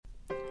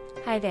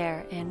Hi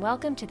there, and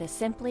welcome to the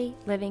Simply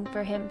Living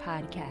for Him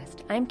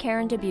podcast. I'm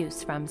Karen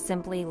DeBuse from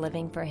Simply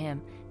Living for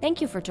Him. Thank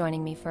you for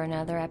joining me for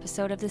another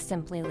episode of the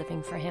Simply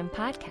Living for Him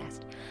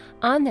podcast.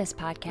 On this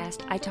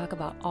podcast, I talk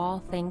about all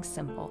things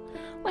simple,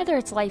 whether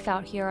it's life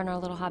out here on our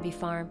little hobby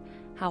farm,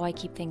 how I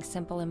keep things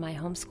simple in my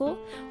homeschool,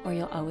 or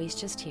you'll always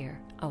just hear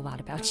a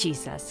lot about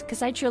Jesus,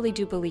 because I truly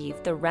do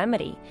believe the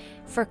remedy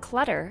for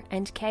clutter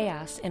and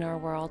chaos in our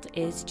world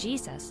is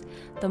Jesus.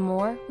 The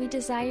more we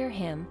desire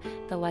Him,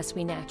 the less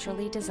we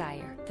naturally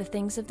desire the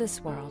things of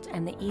this world,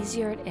 and the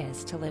easier it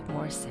is to live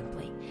more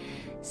simply.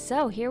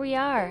 So here we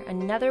are,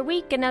 another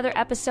week, another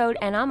episode,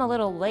 and I'm a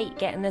little late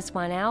getting this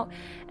one out,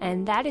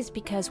 and that is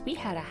because we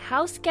had a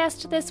house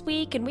guest this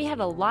week, and we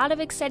had a lot of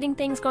exciting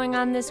things going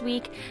on this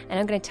week, and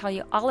I'm going to tell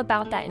you all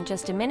about that in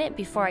just a minute.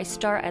 Before I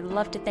start, I'd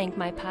love to thank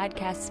my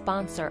podcast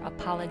sponsor,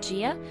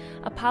 Apologia.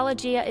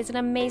 Apologia is an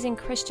amazing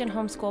Christian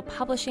homeschool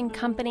publishing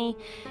company.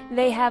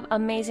 They have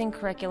amazing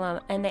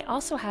curriculum, and they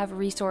also have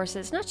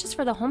resources, not just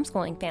for the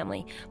homeschooling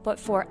family, but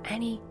for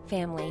any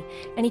family,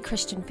 any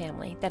Christian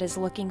family that is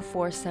looking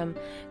for some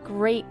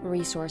great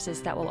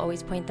resources that will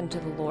always point them to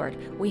the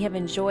Lord. We have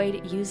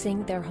enjoyed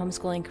using their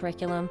homeschooling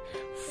curriculum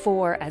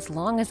for as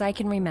long as I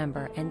can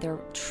remember, and they're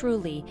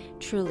truly,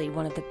 truly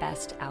one of the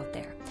best out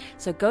there.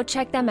 So go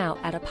check them out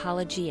at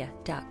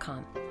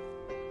apologia.com.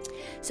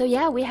 So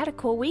yeah, we had a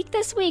cool week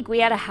this week. We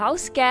had a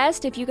house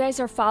guest. If you guys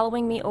are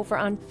following me over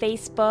on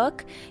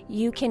Facebook,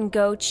 you can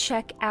go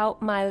check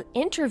out my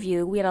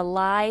interview. We had a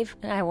live,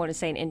 I want to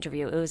say an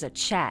interview, it was a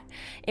chat.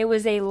 It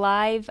was a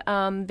live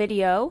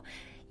video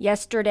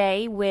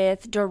yesterday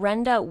with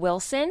Dorenda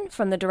Wilson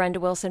from the Dorenda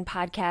Wilson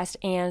podcast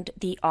and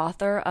the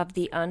author of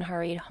The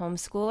Unhurried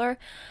Homeschooler.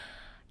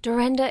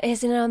 Dorenda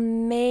is an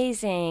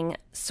amazing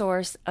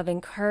source of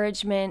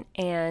encouragement,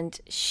 and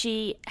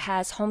she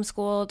has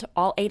homeschooled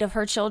all 8 of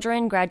her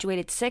children,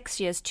 graduated 6.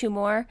 She has 2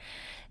 more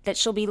that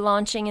she'll be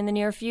launching in the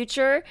near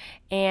future,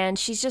 and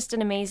she's just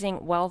an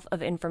amazing wealth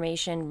of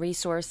information,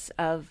 resource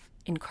of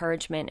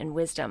encouragement and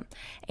wisdom.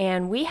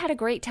 And we had a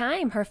great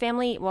time. Her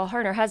family, well, her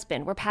and her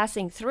husband were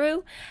passing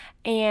through,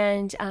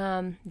 and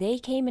they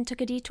came and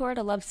took a detour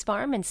to Love's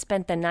Farm and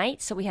spent the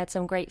night. So we had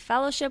some great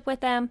fellowship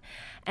with them.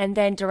 And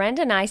then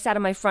Dorenda and I sat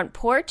on my front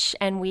porch,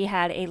 and we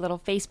had a little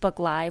Facebook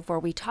Live where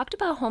we talked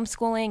about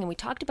homeschooling, and we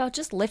talked about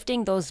just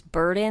lifting those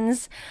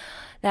burdens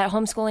that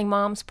homeschooling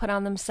moms put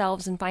on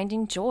themselves and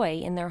finding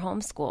joy in their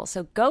homeschool.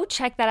 So go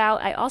check that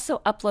out. I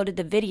also uploaded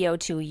the video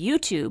to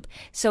YouTube.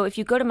 So if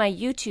you go to my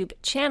YouTube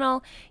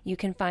channel, you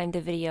can find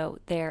the video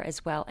there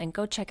as well. And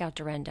go check out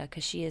Dorenda,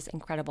 because she is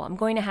incredible. I'm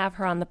going to have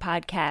her on the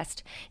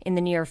podcast in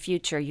the near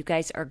future. You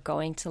guys are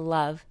going to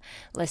love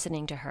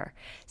listening to her.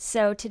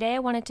 So today I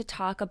wanted to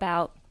talk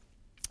about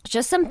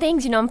just some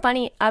things. I'm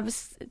funny. I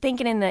was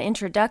thinking in the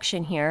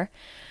introduction here,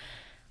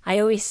 I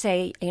always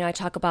say, I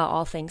talk about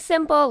all things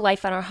simple,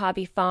 life on our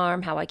hobby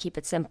farm, how I keep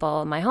it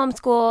simple in my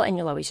homeschool, and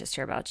you'll always just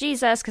hear about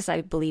Jesus, because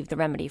I believe the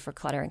remedy for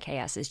clutter and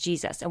chaos is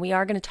Jesus. And we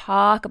are going to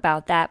talk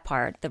about that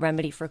part, the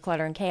remedy for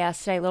clutter and chaos,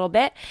 today a little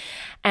bit.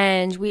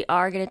 And we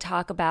are going to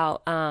talk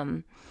about,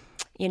 how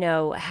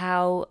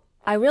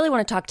I really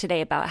want to talk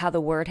today about how the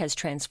Word has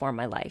transformed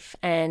my life.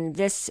 And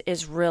this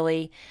is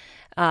really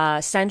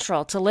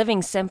central to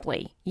living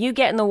simply. You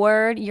get in the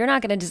Word, you're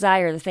not going to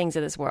desire the things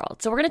of this world.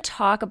 So we're going to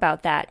talk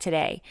about that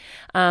today.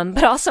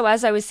 But also,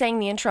 as I was saying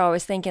the intro, I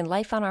was thinking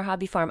life on our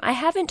hobby farm. I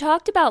haven't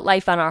talked about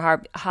life on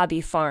our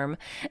hobby farm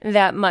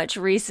that much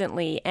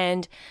recently.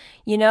 And,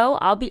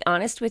 I'll be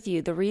honest with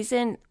you, the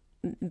reason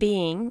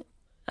being,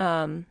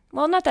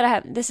 not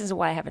that this is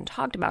why I haven't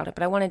talked about it,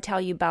 but I want to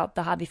tell you about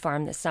the hobby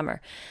farm this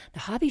summer. The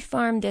hobby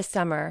farm this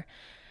summer,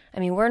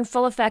 we're in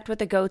full effect with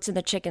the goats and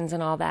the chickens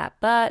and all that,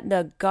 but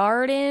the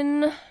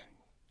garden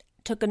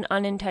took an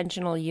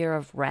unintentional year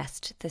of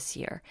rest this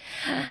year.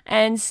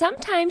 And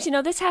sometimes,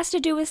 this has to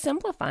do with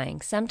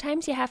simplifying.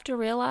 Sometimes you have to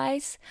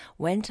realize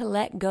when to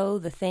let go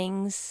the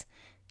things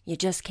you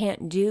just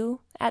can't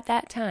do at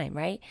that time,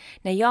 right?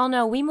 Now, y'all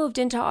know we moved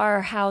into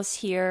our house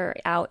here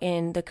out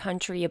in the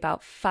country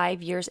about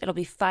 5 years. It'll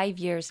be 5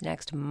 years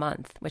next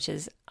month, which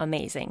is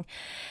amazing.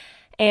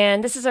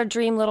 And this is our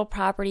dream little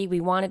property.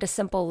 We wanted a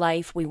simple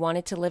life. We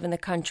wanted to live in the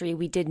country.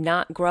 We did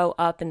not grow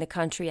up in the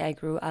country. I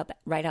grew up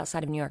right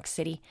outside of New York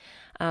City.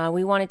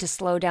 We wanted to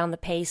slow down the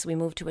pace. We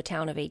moved to a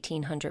town of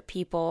 1,800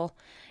 people.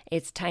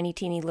 It's a tiny,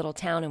 teeny little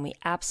town, and we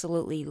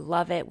absolutely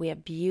love it. We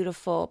have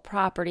beautiful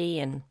property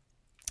and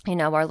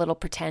our little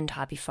pretend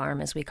hobby farm,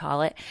 as we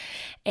call it.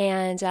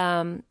 And,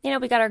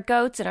 we got our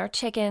goats and our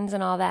chickens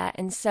and all that.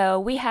 And so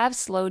we have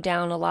slowed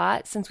down a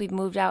lot since we've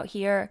moved out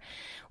here.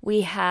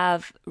 We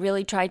have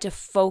really tried to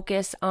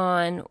focus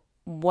on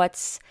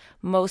what's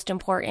most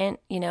important,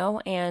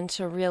 and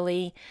to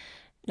really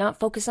not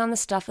focus on the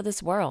stuff of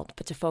this world,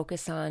 but to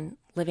focus on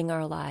living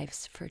our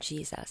lives for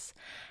Jesus.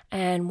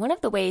 And one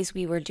of the ways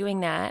we were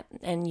doing that,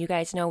 and you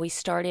guys know we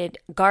started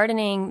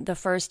gardening the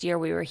first year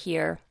we were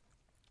here.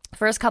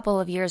 First couple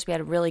of years, we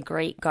had a really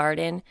great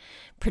garden,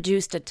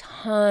 produced a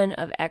ton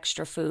of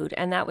extra food,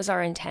 and that was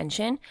our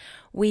intention.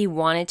 We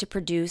wanted to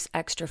produce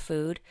extra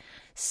food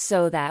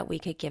so that we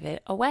could give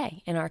it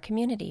away in our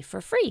community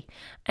for free.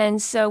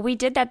 And so we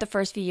did that the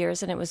first few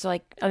years, and it was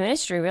like a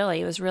ministry,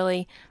 really. It was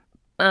really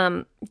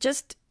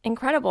just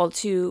incredible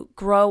to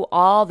grow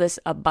all this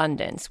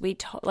abundance.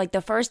 Like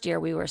the first year,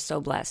 we were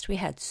so blessed. We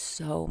had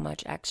so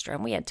much extra,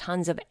 and we had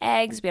tons of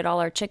eggs. We had all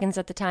our chickens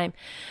at the time.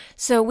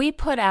 So we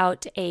put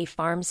out a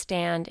farm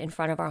stand in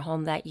front of our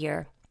home that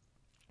year.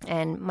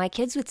 And my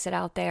kids would sit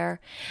out there,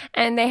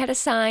 and they had a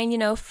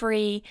sign,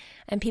 free,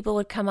 and people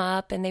would come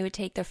up and they would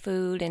take their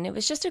food. And it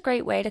was just a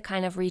great way to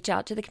kind of reach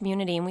out to the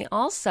community. And we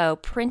also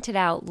printed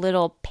out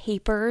little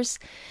papers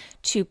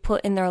to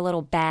put in their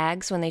little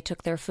bags when they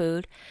took their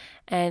food.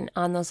 And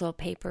on those little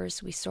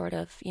papers, we sort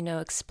of,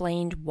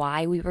 explained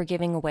why we were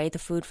giving away the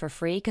food for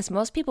free. Because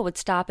most people would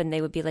stop and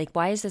they would be like,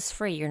 why is this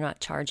free? You're not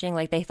charging.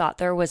 Like they thought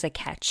there was a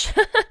catch.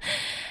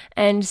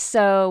 And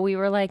so we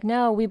were like,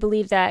 no, we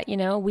believe that,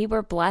 we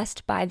were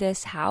blessed by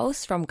this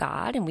house from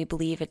God. And we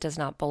believe it does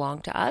not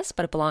belong to us,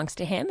 but it belongs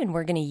to Him. And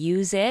we're going to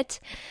use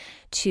it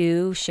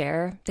to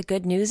share the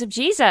good news of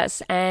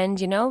Jesus. And,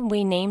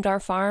 we named our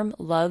farm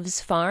Love's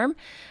Farm.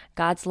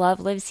 God's love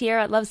lives here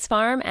at Love's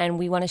Farm, and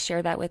we want to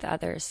share that with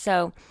others.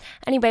 So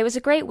anyway, it was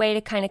a great way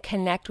to kind of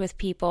connect with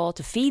people,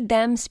 to feed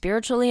them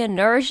spiritually and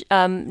nourish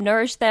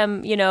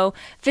them,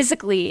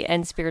 physically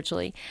and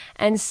spiritually.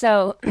 And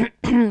so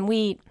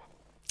we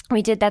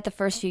did that the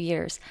first few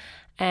years,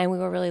 and we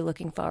were really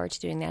looking forward to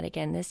doing that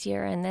again this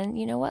year. And then,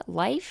 you know what?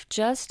 Life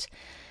just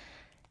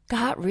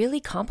got really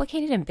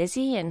complicated and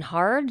busy and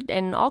hard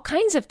and all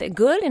kinds of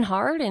good and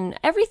hard and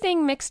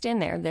everything mixed in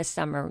there this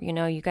summer.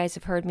 You guys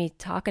have heard me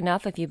talk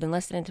enough if you've been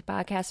listening to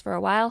podcasts for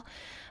a while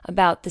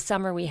about the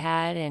summer we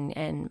had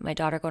and my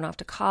daughter going off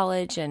to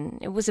college, and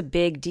it was a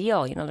big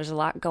deal. There's a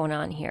lot going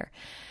on here.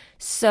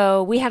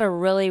 So we had a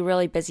really,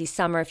 really busy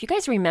summer. If you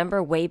guys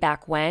remember way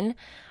back when,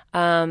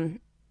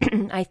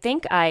 I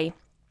think I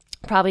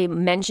probably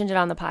mentioned it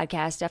on the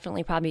podcast,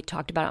 definitely probably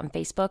talked about it on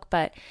Facebook,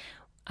 but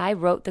I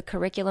wrote the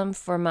curriculum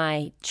for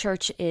my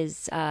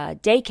church's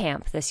day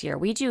camp this year.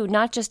 We do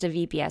not just a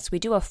VBS, we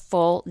do a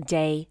full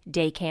day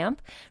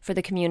camp for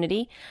the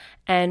community.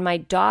 And my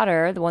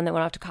daughter, the one that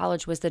went off to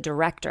college, was the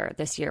director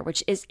this year,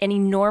 which is an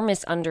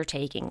enormous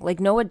undertaking. Like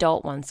no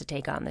adult wants to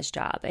take on this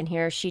job. And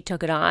here she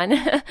took it on.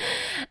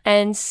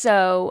 And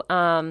so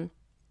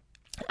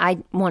I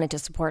wanted to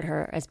support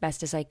her as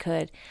best as I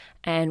could.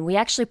 And we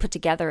actually put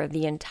together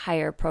the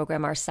entire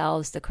program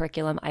ourselves, the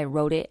curriculum. I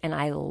wrote it and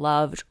I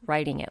loved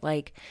writing it.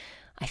 Like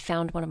I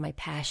found one of my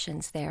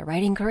passions there,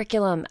 writing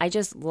curriculum. I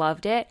just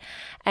loved it.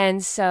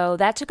 And so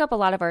that took up a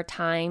lot of our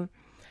time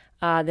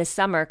this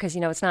summer because,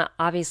 it's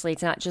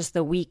not just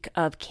the week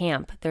of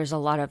camp. There's a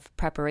lot of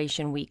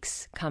preparation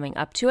weeks coming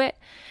up to it.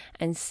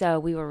 And so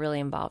we were really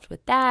involved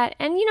with that.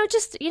 And,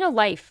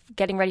 life,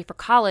 getting ready for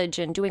college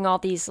and doing all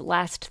these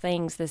last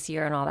things this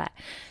year and all that.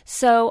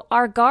 So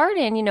our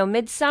garden,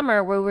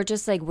 midsummer, we were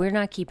just like, we're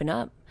not keeping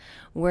up.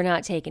 We're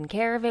not taking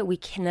care of it. We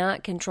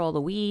cannot control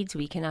the weeds.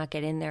 We cannot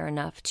get in there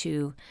enough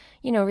to,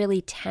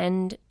 really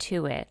tend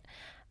to it.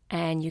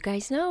 And you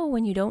guys know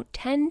when you don't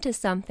tend to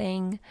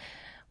something,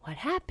 what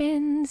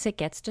happens? It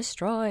gets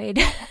destroyed,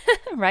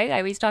 right? I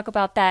always talk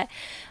about that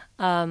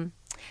kind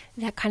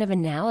of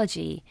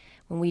analogy.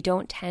 When we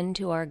don't tend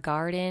to our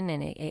garden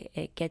and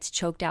it gets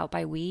choked out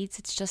by weeds,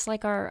 it's just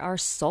like our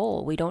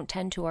soul. We don't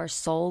tend to our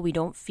soul. We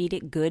don't feed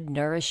it good,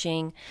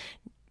 nourishing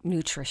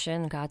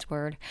nutrition, God's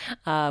word.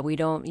 We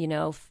don't,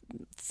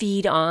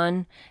 feed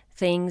on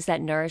things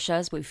that nourish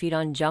us. We feed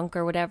on junk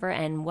or whatever.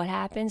 And what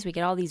happens? We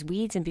get all these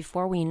weeds, and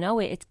before we know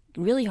it, it's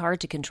really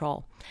hard to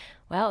control.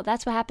 Well,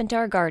 that's what happened to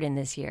our garden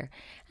this year.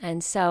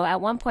 And so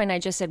at one point I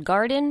just said,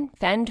 garden,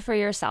 fend for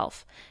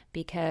yourself,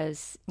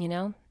 because,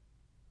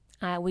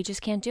 we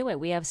just can't do it.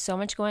 We have so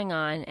much going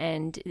on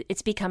and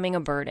it's becoming a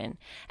burden.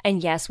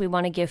 And yes, we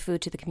want to give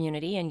food to the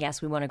community, and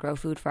yes, we want to grow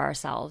food for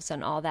ourselves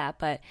and all that,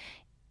 but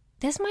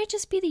this might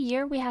just be the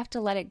year we have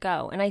to let it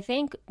go. And I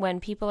think when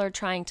people are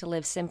trying to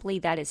live simply,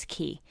 that is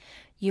key.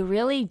 You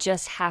really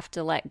just have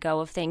to let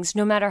go of things,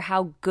 no matter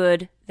how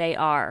good they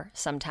are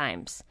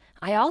sometimes.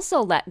 I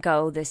also let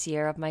go this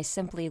year of my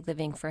Simply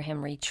Living for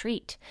Him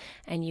retreat.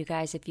 And you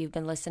guys, if you've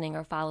been listening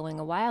or following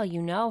a while,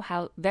 you know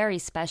how very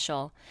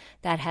special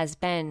that has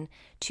been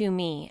to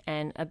me,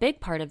 and a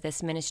big part of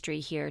this ministry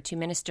here, to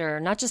minister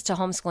not just to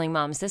homeschooling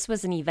moms. This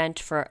was an event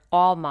for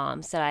all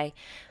moms that I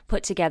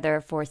put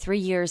together for 3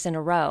 years in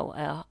a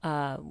row,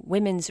 a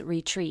women's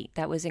retreat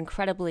that was it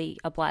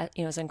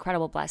was an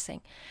incredible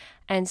blessing.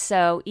 And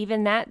so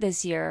even that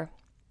this year,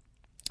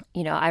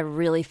 I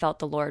really felt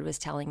the Lord was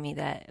telling me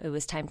that it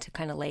was time to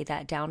kind of lay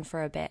that down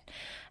for a bit.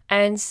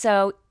 And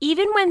so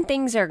even when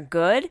things are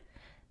good,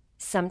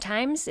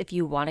 sometimes if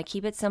you want to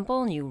keep it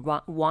simple and you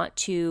want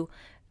to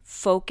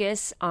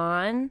focus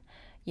on,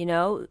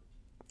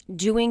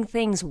 doing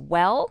things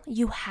well,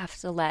 you have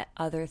to let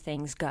other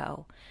things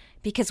go.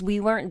 Because we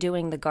weren't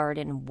doing the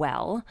garden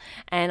well,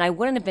 and I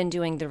wouldn't have been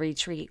doing the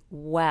retreat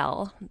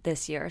well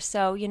this year.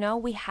 So,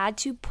 we had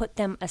to put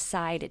them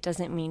aside. It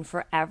doesn't mean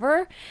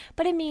forever,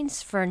 but it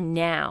means for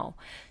now.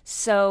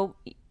 So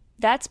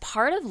that's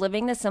part of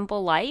living the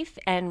simple life.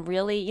 And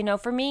really,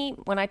 for me,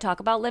 when I talk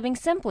about living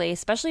simply,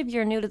 especially if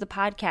you're new to the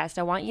podcast,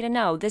 I want you to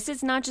know this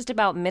is not just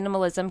about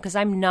minimalism, because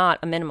I'm not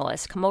a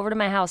minimalist. Come over to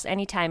my house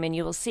anytime and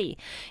you will see.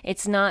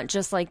 It's not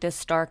just like this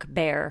stark,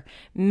 bare,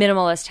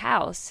 minimalist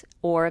house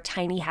or a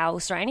tiny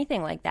house or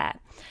anything like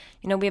that.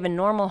 We have a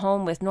normal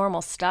home with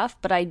normal stuff,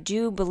 but I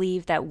do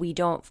believe that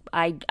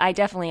I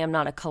definitely am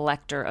not a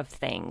collector of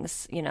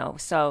things,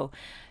 so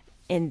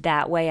in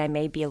that way, I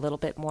may be a little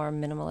bit more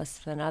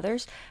minimalist than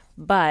others,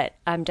 but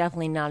I'm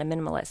definitely not a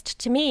minimalist.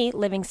 To me,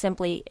 living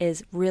simply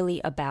is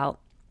really about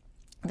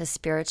the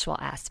spiritual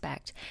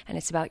aspect, and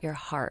it's about your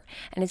heart,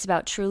 and it's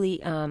about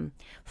truly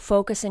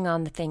focusing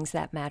on the things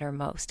that matter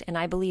most. And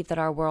I believe that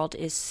our world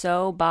is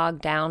so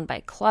bogged down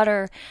by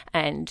clutter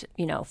and,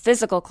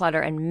 physical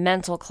clutter and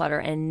mental clutter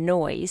and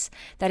noise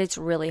that it's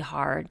really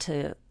hard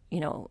to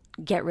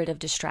get rid of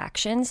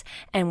distractions,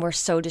 and we're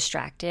so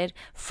distracted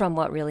from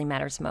what really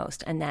matters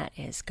most, and that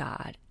is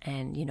God.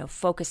 And,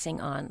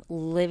 focusing on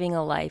living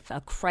a life,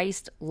 a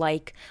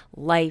Christ-like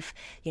life,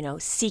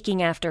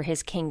 seeking after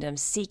his kingdom,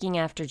 seeking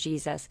after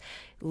Jesus,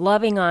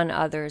 loving on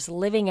others,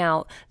 living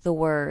out the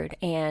word.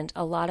 And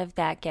a lot of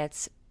that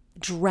gets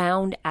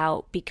drowned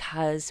out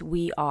because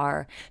we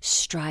are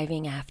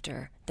striving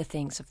after the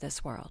things of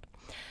this world.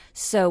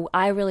 So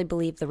I really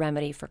believe the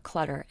remedy for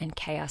clutter and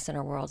chaos in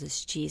our world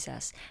is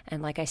Jesus.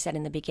 And like I said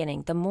in the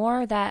beginning, the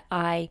more that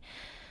I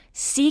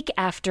seek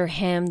after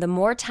him, the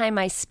more time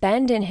I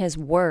spend in his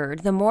word,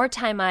 the more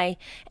time I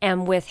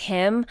am with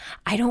him,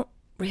 I don't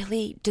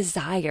really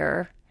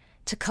desire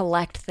to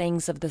collect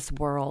things of this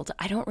world.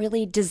 I don't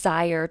really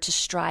desire to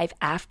strive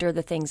after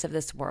the things of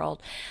this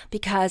world,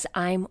 because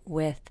I'm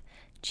with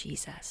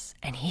Jesus,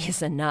 and he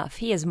is enough.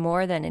 He is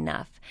more than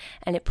enough.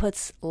 And it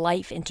puts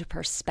life into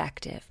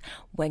perspective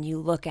when you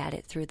look at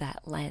it through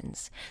that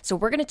lens. So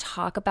we're going to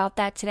talk about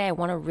that today. I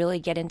want to really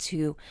get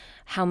into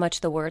how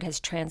much the word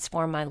has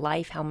transformed my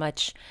life, how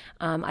much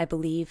I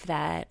believe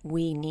that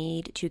we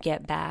need to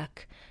get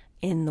back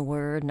in the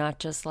word, not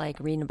just like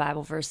reading a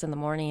Bible verse in the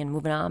morning and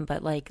moving on,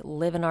 but like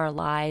living our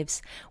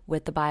lives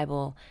with the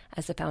Bible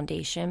as a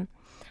foundation.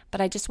 But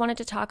I just wanted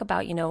to talk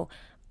about,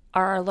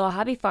 our little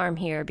hobby farm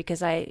here,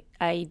 because I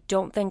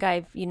don't think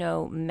I've,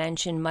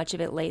 mentioned much of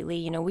it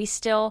lately. We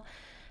still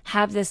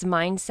have this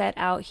mindset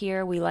out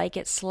here. We like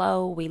it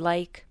slow. We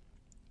like,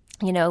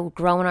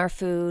 growing our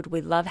food. We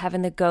love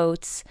having the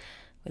goats.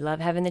 We love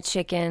having the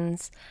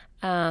chickens.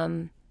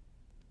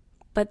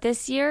 But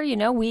this year,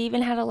 we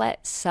even had to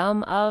let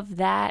some of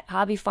that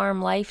hobby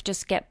farm life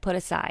just get put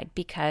aside,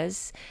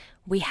 because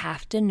we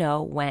have to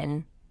know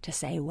when to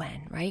say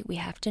when, right? We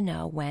have to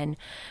know when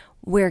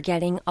we're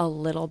getting a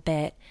little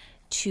bit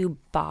too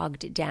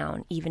bogged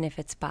down, even if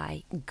it's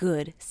by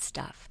good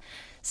stuff.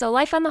 So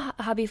life on the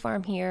hobby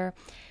farm here,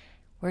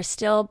 we're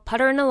still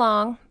puttering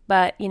along,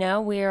 but,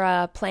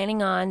 we're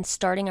planning on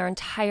starting our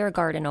entire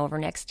garden over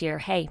next year.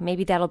 Hey,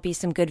 maybe that'll be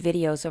some good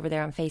videos over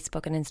there on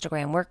Facebook and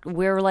Instagram.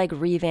 We're like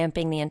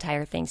revamping the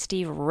entire thing.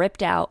 Steve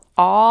ripped out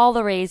all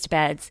the raised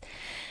beds.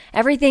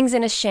 Everything's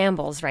in a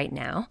shambles right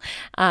now.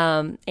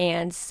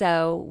 And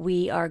so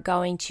we are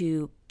going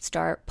to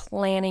start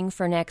planning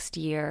for next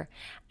year,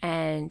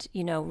 and,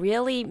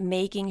 really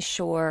making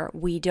sure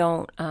we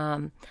don't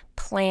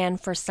plan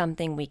for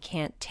something we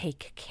can't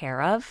take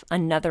care of.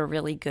 Another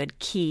really good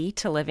key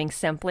to living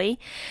simply.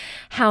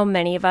 How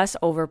many of us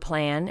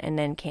overplan and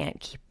then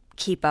can't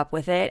keep up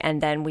with it,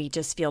 and then we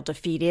just feel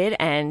defeated,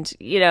 and,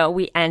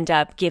 we end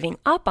up giving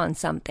up on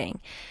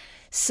something.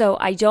 So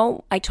I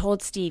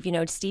told Steve,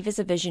 Steve is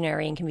a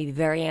visionary and can be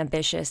very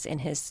ambitious in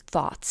his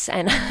thoughts.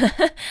 And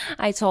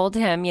I told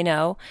him,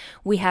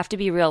 we have to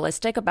be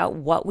realistic about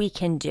what we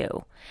can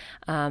do.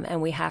 And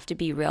we have to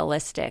be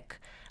realistic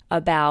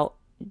about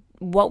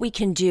what we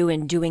can do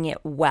and doing it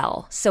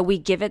well. So we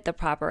give it the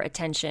proper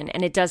attention,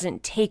 and it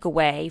doesn't take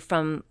away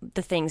from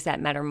the things that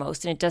matter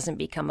most, and it doesn't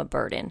become a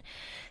burden.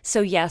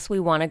 So yes,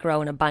 we want to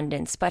grow in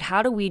abundance, but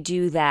how do we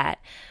do that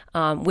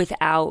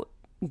without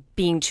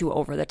being too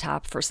over the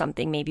top for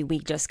something maybe we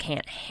just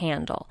can't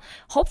handle?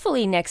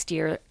 Hopefully next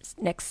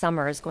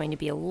summer is going to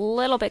be a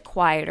little bit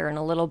quieter and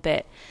a little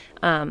bit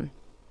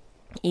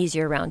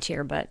easier around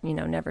here, but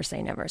never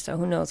say never. So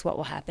who knows what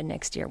will happen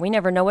next year? We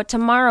never know what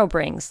tomorrow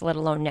brings, let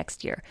alone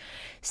next year.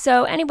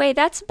 So anyway,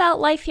 that's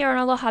about life here on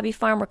our little hobby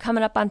farm. We're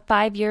coming up on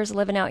 5 years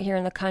living out here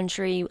in the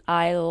country.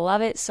 I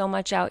love it so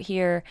much out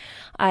here.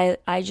 I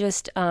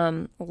just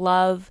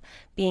love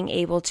being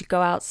able to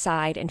go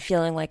outside and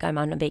feeling like I'm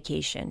on a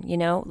vacation,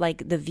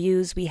 like the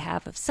views we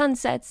have of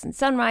sunsets and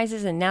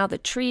sunrises, and now the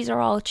trees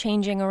are all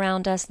changing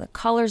around us. The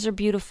colors are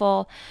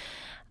beautiful.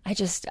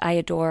 I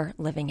adore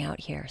living out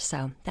here.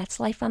 So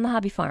that's life on the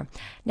hobby farm.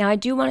 Now, I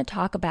do want to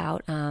talk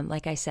about,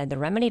 like I said, the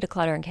remedy to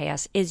clutter and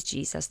chaos is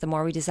Jesus. The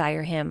more we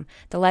desire him,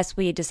 the less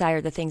we desire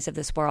the things of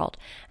this world.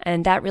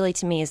 And that really,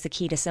 to me, is the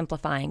key to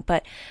simplifying.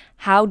 But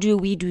how do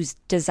we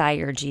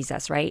desire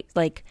Jesus, right?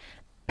 Like,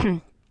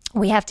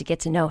 we have to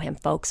get to know him,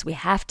 folks. We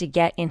have to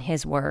get in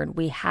his word.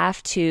 We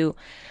have to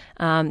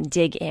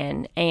dig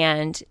in.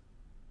 And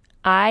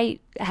I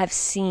have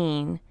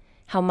seen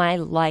how my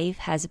life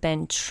has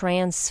been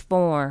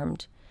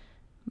transformed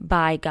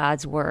by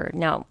God's word.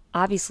 Now,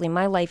 obviously,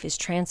 my life is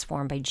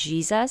transformed by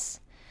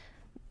Jesus.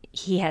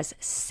 He has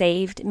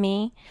saved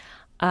me.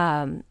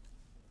 I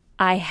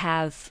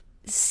have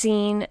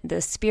seen the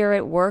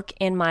Spirit work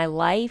in my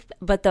life,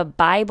 but the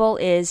Bible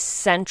is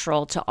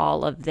central to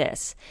all of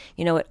this.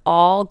 You know, it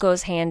all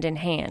goes hand in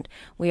hand.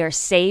 We are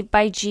saved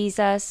by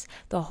Jesus,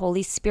 the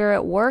Holy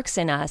Spirit works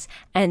in us,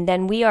 and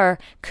then we are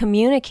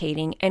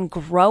communicating and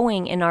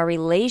growing in our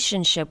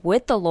relationship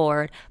with the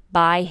Lord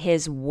by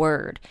His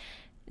Word.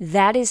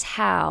 That is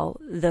how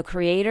the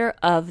creator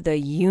of the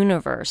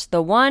universe,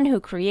 the one who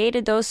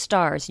created those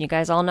stars, you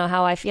guys all know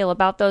how I feel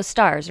about those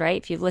stars,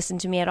 right? If you've listened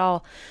to me at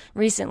all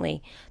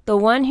recently, the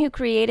one who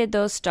created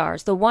those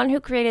stars, the one who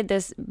created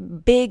this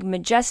big,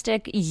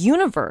 majestic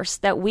universe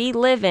that we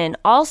live in,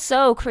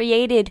 also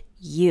created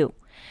you.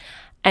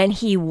 And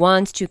He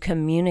wants to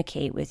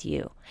communicate with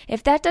you.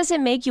 If that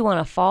doesn't make you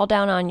want to fall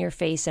down on your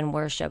face and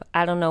worship,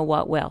 I don't know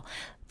what will.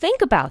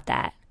 Think about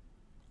that.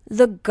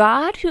 The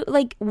God who,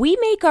 we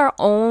make our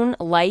own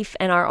life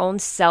and our own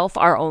self,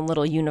 our own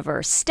little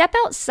universe. Step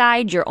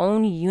outside your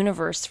own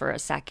universe for a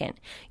second.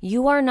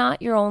 You are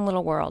not your own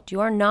little world. You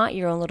are not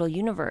your own little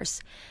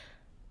universe.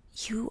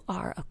 You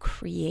are a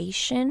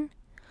creation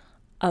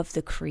of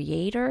the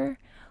Creator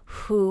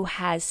who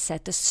has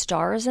set the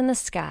stars in the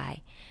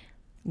sky.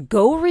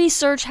 Go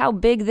research how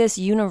big this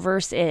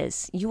universe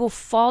is. You will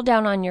fall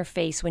down on your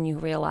face when you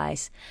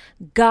realize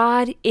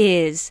God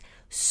is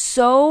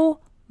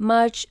so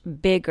much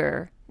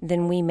bigger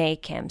than we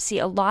make Him. See,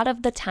 a lot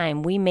of the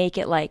time we make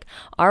it like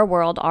our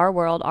world,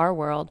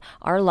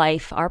 our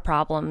life, our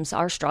problems,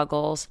 our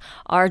struggles,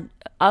 our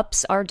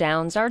ups, our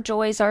downs, our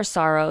joys, our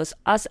sorrows,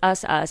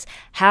 us.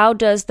 How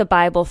does the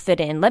Bible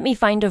fit in? Let me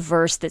find a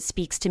verse that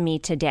speaks to me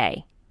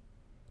today.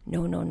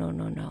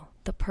 No.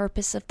 The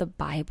purpose of the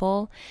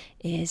Bible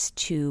is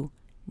to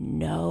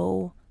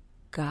know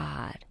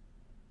God.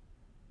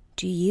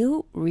 Do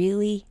you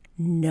really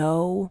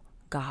know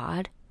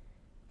God?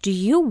 Do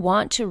you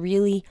want to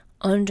really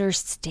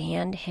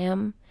understand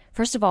Him?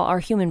 First of all, our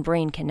human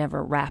brain can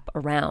never wrap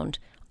around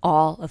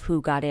all of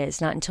who God is,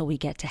 not until we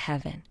get to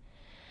heaven.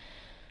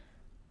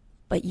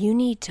 But you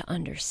need to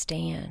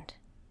understand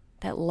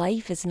that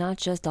life is not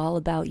just all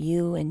about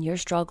you and your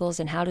struggles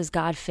and how does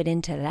God fit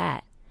into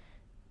that?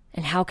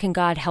 And how can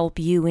God help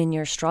you in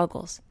your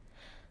struggles?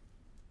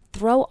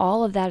 Throw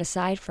all of that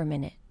aside for a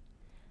minute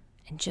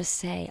and just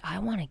say, I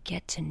want to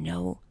get to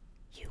know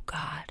you,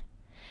 God.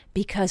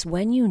 Because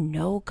when you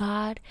know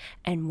God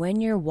and when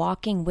you're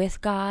walking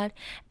with God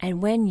and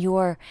when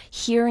you're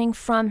hearing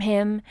from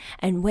Him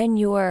and when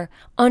you're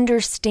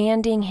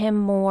understanding Him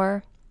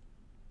more,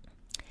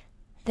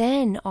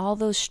 then all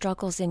those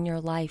struggles in your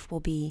life will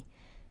be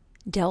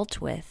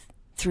dealt with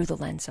through the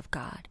lens of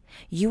God.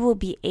 You will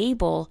be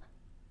able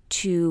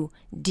to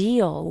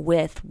deal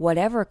with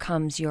whatever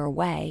comes your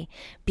way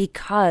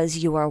because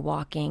you are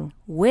walking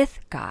with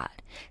God.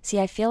 See,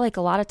 I feel like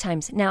a lot of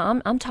times,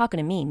 now I'm talking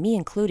to me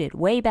included,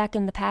 way back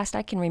in the past,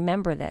 I can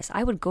remember this.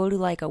 I would go to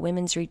like a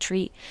women's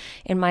retreat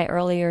in my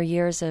earlier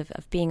years of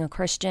being a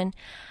Christian,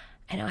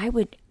 and I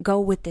would go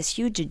with this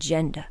huge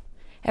agenda.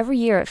 Every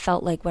year it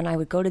felt like when I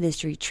would go to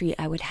this retreat,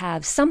 I would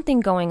have something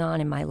going on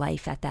in my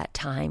life at that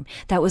time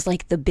that was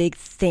like the big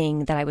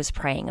thing that I was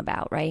praying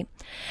about, right?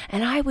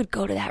 And I would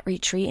go to that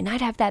retreat and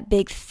I'd have that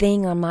big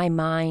thing on my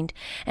mind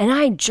and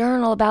I'd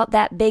journal about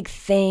that big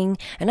thing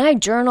and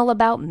I'd journal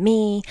about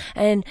me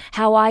and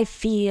how I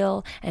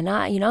feel and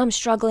I'm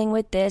struggling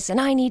with this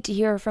and I need to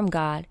hear from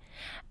God.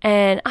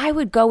 And I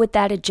would go with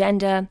that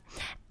agenda.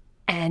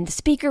 And the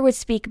speaker would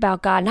speak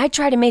about God, and I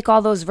try to make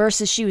all those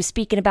verses she was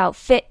speaking about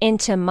fit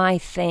into my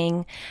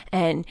thing.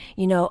 And,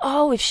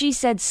 if she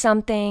said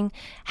something,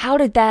 how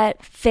did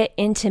that fit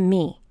into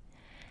me?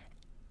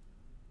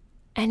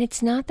 And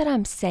it's not that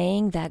I'm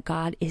saying that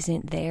God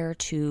isn't there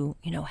to,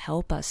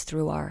 help us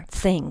through our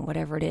thing,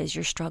 whatever it is,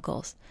 your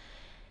struggles.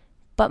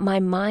 But my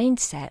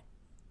mindset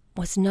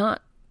was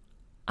not,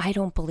 I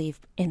don't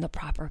believe, in the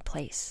proper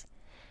place.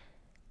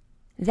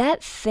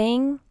 That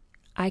thing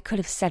I could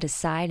have set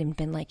aside and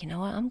been like,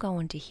 I'm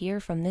going to hear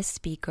from this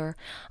speaker.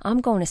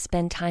 I'm going to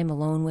spend time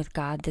alone with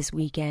God this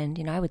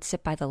weekend. I would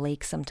sit by the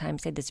lake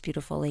sometimes. They had this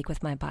beautiful lake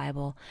with my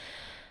Bible.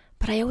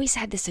 But I always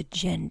had this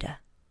agenda.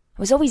 I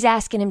was always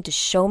asking Him to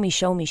show me.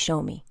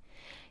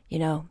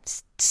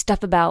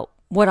 Stuff about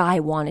what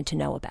I wanted to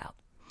know about.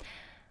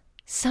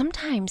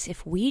 Sometimes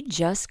if we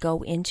just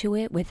go into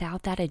it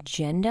without that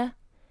agenda,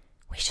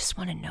 we just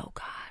want to know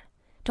God.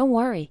 Don't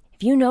worry.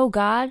 If you know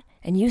God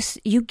and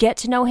you get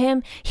to know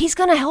Him, He's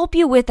going to help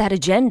you with that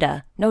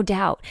agenda, no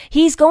doubt.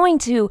 He's going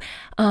to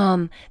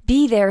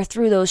be there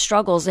through those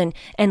struggles and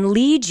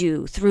lead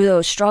you through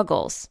those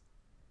struggles.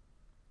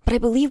 But I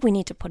believe we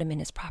need to put Him in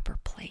His proper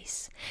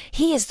place.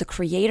 He is the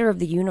creator of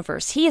the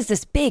universe. He is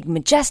this big,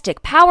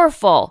 majestic,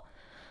 powerful,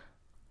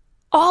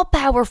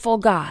 all-powerful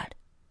God.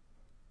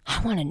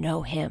 I want to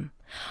know Him.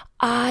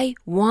 I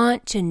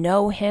want to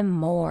know Him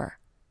more.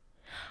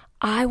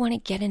 I want to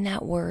get in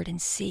that word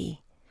and see.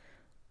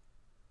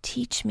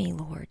 Teach me,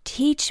 Lord.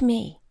 Teach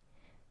me.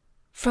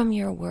 from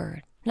your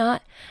word.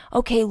 Not,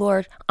 okay,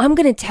 Lord, I'm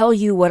going to tell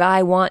you what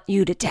I want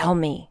you to tell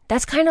me.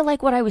 That's kind of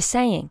like what I was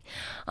saying.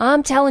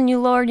 I'm telling you,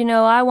 Lord,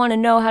 I want to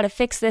know how to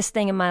fix this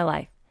thing in my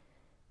life.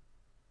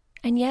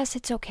 And yes,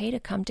 it's okay to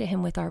come to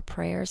him with our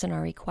prayers and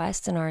our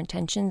requests and our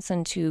intentions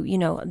and to,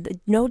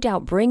 no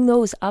doubt bring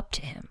those up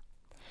to him.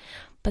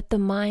 But the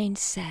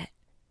mindset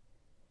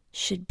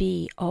should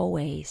be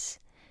always,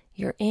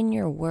 you're in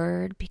your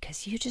word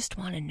because you just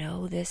want to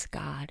know this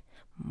God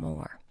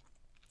more.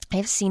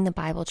 I've seen the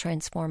Bible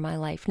transform my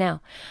life.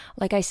 Now,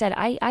 like I said,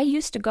 I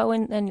used to go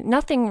in and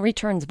nothing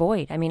returns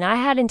void. I mean, I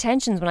had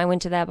intentions when I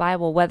went to that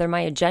Bible, whether my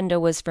agenda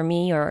was for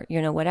me or,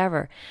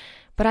 whatever.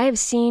 But I have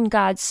seen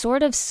God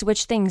sort of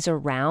switch things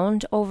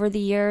around over the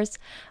years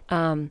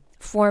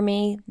for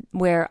me,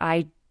 where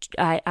I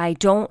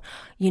don't,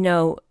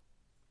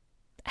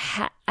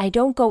 I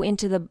don't go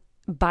into the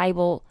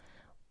Bible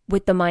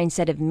with the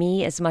mindset of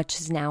me as much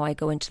as now I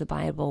go into the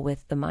Bible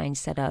with the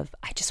mindset of,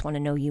 I just want to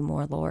know you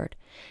more, Lord,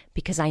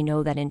 because I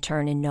know that in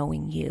turn, in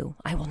knowing you,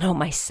 I will know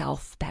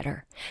myself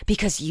better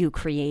because you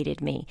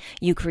created me.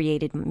 You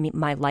created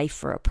my life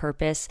for a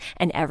purpose,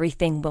 and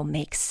everything will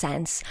make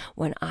sense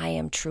when I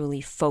am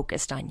truly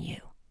focused on you.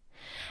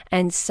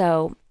 And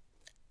so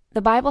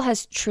the Bible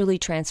has truly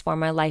transformed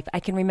my life. I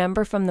can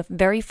remember from the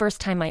very first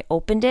time I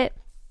opened it,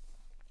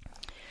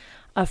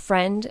 a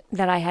friend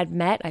that I had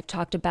met, I've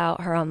talked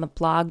about her on the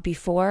blog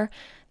before,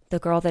 the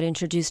girl that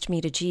introduced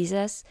me to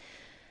Jesus.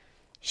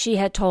 She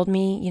had told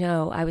me,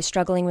 I was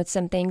struggling with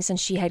some things, and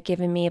she had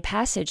given me a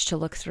passage to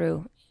look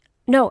through.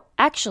 No,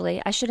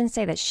 actually, I shouldn't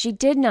say that. She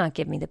did not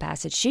give me the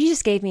passage. She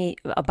just gave me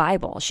a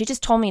Bible. She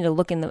just told me to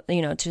look in the,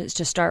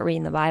 to start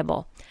reading the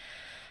Bible.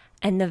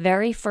 And the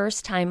very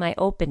first time I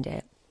opened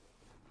it,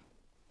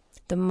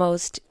 the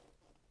most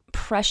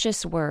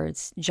precious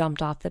words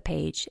jumped off the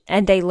page,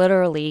 and they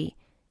literally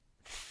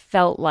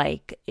felt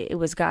like it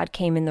was God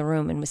came in the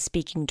room and was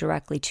speaking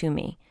directly to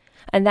me.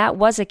 And that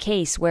was a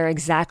case where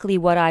exactly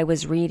what I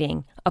was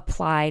reading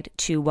applied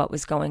to what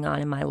was going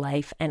on in my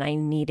life, and I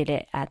needed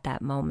it at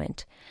that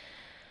moment.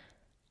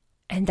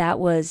 And that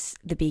was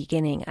the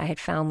beginning. I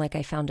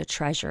found a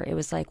treasure. It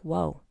was like,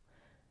 whoa,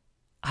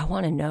 I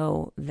want to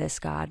know this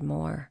God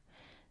more.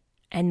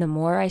 And the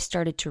more I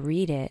started to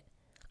read it,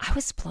 I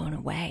was blown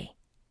away.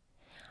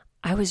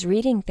 I was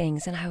reading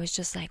things and I was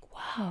just like,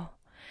 wow,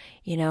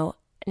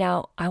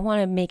 Now, I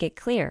want to make it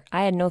clear.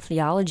 I had no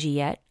theology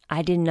yet.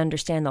 I didn't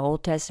understand the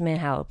Old Testament,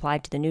 how it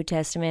applied to the New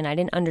Testament. I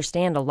didn't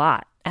understand a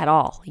lot at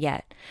all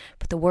yet.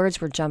 But the words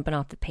were jumping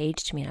off the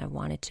page to me, and I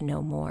wanted to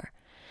know more.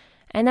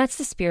 And that's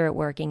the Spirit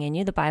working in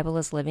you. The Bible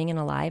is living and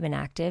alive and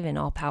active and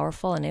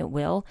all-powerful, and it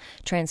will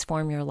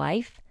transform your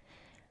life.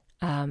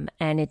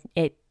 And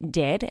it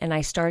did, and I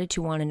started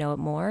to want to know it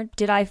more.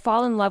 Did I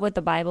fall in love with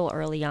the Bible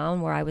early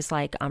on where I was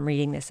like, I'm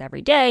reading this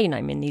every day and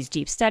I'm in these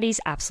deep studies?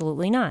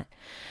 Absolutely not.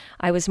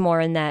 I was more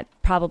in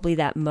probably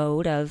that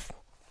mode of,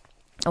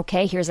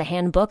 okay, here's a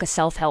handbook, a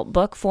self-help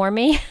book for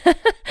me.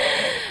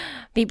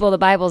 The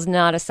Bible's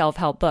not a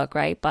self-help book,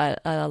 right?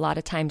 But a lot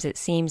of times it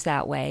seems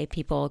that way.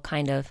 People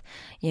kind of,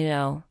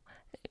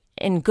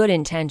 in good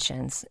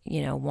intentions,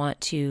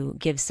 want to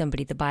give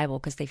somebody the Bible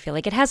because they feel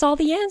like it has all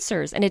the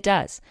answers, and it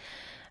does.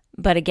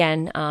 But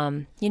again,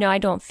 I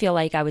don't feel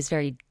like I was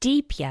very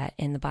deep yet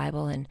in the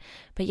Bible,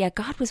 but yet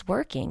God was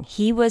working.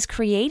 He was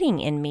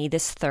creating in me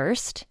this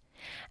thirst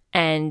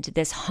and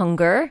this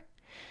hunger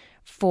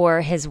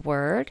for his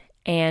word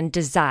and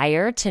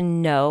desire to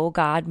know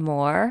God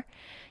more,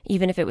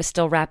 even if it was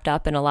still wrapped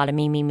up in a lot of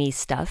me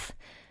stuff.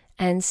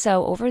 And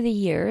so over the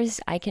years,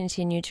 I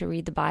continued to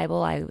read the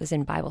Bible. I was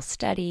in Bible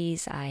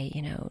studies. I,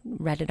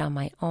 read it on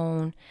my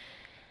own.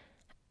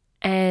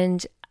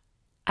 And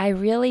I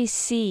really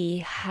see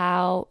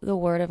how the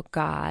Word of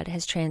God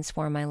has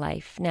transformed my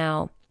life.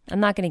 Now, I'm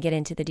not going to get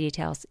into the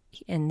details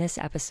in this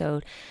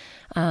episode,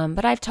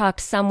 but I've talked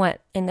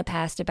somewhat in the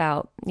past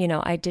about,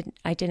 I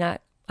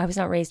was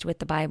not raised with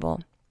the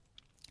Bible.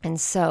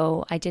 And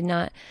so I did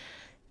not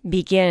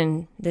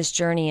begin this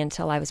journey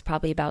until I was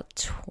probably about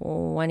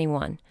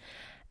 21,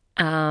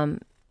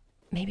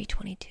 maybe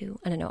 22,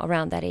 I don't know,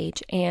 around that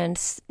age.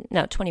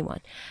 21.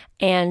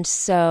 And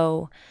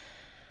so,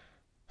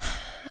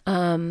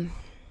 I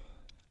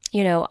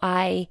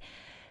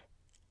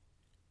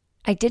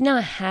did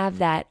not have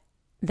that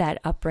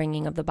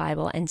upbringing of the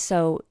Bible. And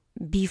so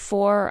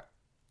before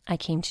I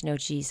came to know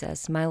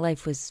Jesus, my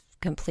life was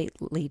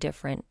completely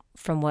different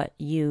from what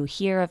you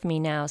hear of me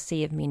now,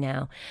 see of me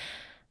now.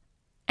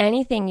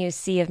 Anything you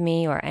see of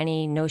me or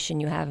any notion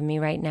you have of me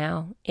right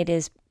now,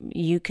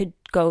 you could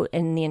go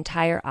in the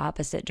entire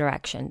opposite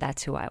direction.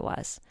 That's who I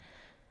was.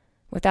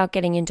 Without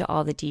getting into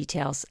all the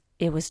details,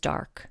 it was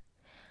dark.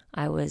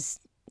 I was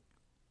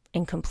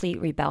in complete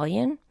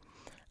rebellion.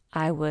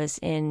 I was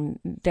in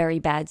very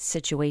bad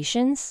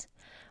situations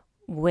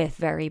with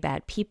very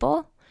bad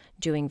people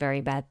doing very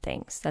bad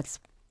things. That's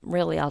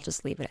really, I'll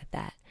just leave it at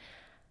that.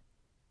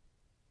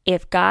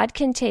 If God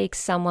can take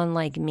someone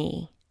like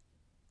me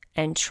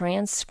and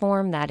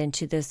transform that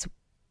into this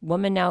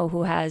woman now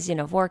who has,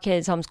 4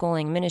 kids,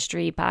 homeschooling,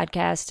 ministry,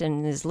 podcast,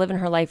 and is living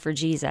her life for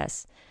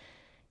Jesus,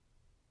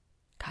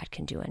 God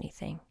can do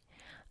anything.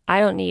 I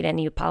don't need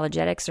any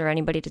apologetics or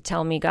anybody to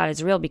tell me God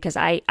is real because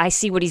I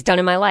see what he's done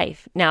in my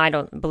life.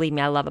 Now, believe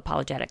me, I love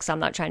apologetics. So I'm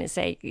not trying to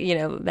say,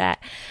 that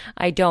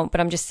I don't,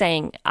 but I'm just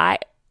saying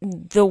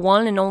the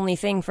one and only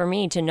thing for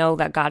me to know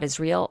that God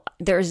is real,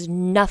 there's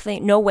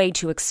no way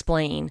to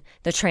explain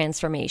the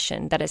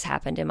transformation that has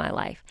happened in my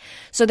life.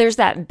 So there's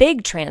that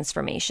big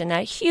transformation,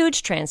 that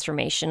huge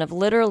transformation of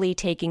literally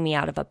taking me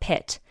out of a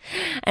pit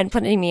and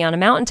putting me on a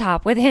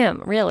mountaintop with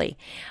him, really.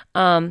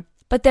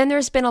 But then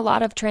there's been a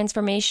lot of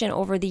transformation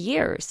over the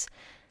years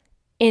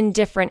in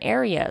different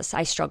areas.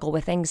 I struggle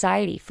with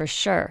anxiety for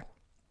sure.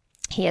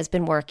 He has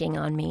been working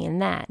on me in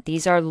that.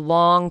 These are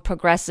long,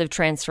 progressive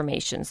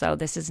transformations, though.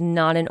 This is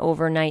not an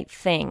overnight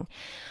thing.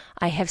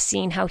 I have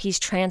seen how he's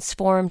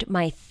transformed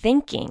my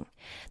thinking,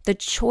 the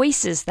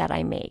choices that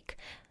I make.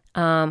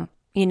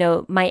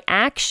 My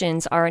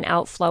actions are an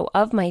outflow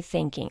of my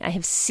thinking. I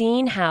have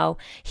seen how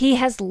he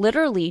has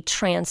literally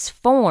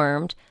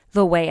transformed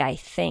the way I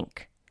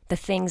think, the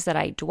things that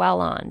I dwell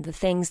on, the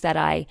things that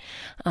I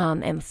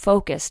am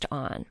focused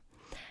on.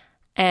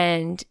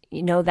 And,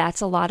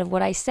 that's a lot of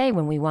what I say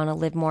when we want to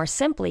live more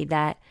simply,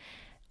 that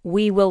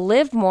we will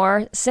live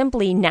more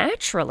simply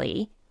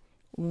naturally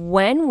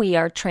when we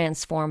are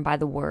transformed by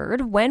the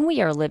word, when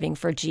we are living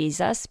for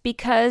Jesus,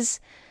 because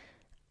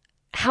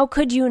how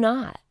could you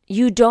not?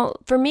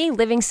 For me,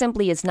 living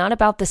simply is not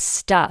about the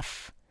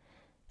stuff.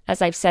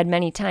 As I've said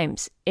many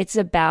times, it's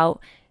about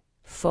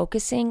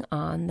focusing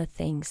on the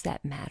things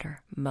that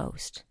matter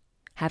most,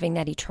 having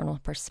that eternal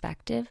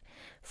perspective,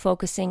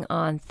 focusing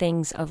on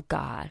things of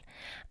God.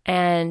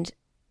 And,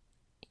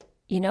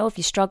 if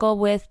you struggle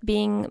with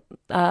being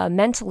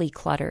mentally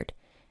cluttered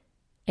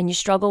and you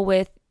struggle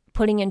with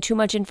putting in too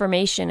much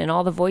information and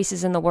all the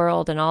voices in the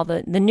world and all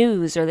the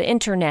news or the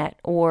internet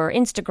or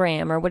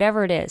Instagram or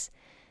whatever it is,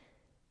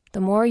 the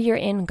more you're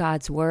in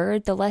God's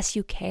word, the less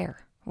you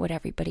care what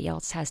everybody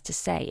else has to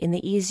say. And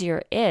the easier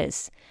it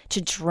is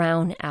to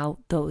drown out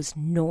those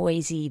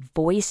noisy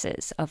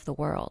voices of the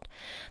world.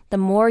 The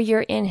more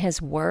you're in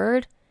his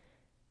word,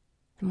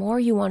 the more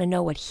you want to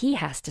know what he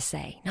has to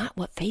say, not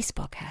what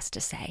Facebook has to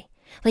say.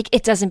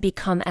 It doesn't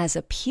become as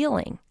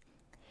appealing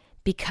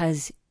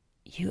because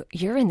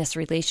you're in this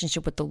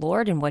relationship with the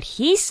Lord, and what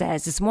he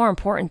says is more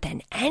important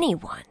than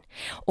anyone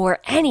or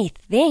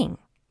anything.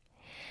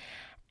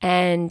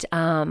 And,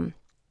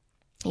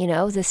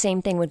 the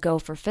same thing would go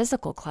for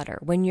physical clutter.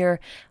 When you're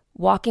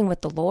walking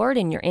with the Lord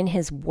and you're in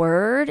his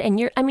word and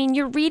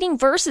you're reading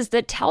verses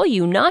that tell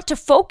you not to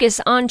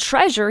focus on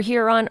treasure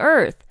here on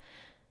earth.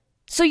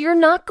 So you're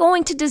not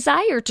going to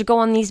desire to go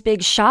on these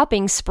big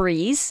shopping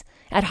sprees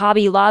at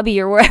Hobby Lobby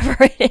or wherever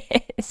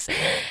it is.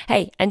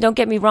 Hey, and don't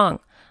get me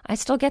wrong. I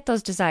still get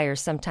those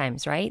desires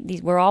sometimes, right?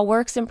 We're all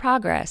works in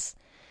progress.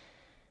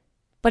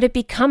 But it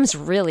becomes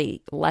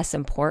really less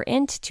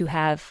important to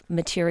have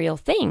material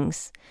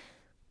things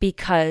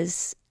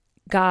because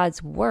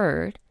God's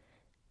word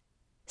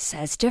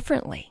says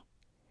differently.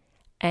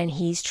 And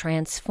he's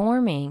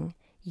transforming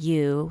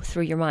you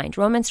through your mind.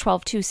 Romans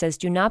 12:2 says,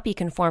 "Do not be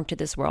conformed to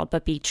this world,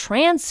 but be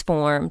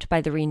transformed by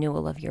the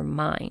renewal of your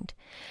mind."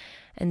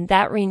 And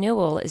that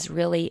renewal is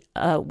really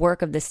a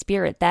work of the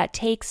Spirit that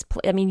takes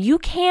place. You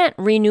can't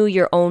renew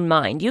your own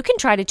mind. You can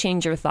try to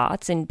change your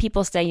thoughts, and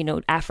people say,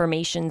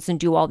 affirmations and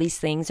do all these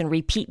things and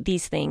repeat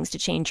these things to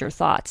change your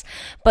thoughts.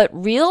 But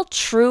real,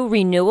 true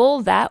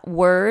renewal, that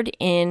word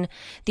in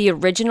the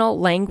original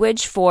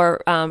language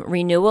for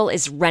renewal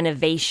is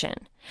renovation.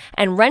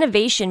 And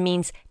renovation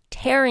means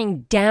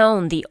tearing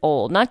down the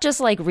old, not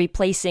just like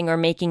replacing or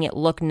making it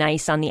look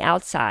nice on the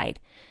outside.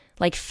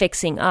 Like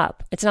fixing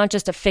up. It's not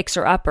just a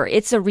fixer-upper.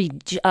 It's a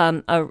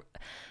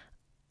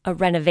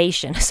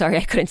renovation. Sorry,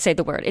 I couldn't say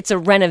the word. It's a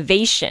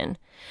renovation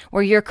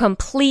where you're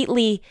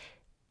completely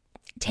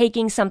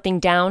taking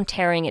something down,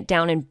 tearing it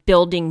down, and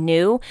building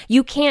new.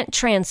 You can't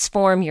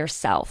transform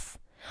yourself.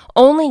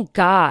 Only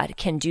God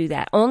can do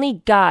that.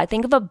 Only God.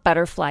 Think of a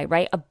butterfly,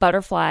 right? A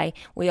butterfly,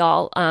 we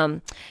all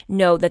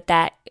know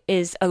that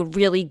is a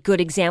really good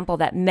example,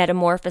 that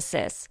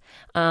metamorphosis.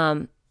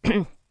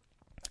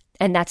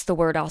 And that's the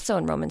word also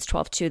in Romans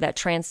 12:2,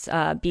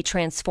 that be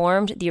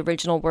transformed. The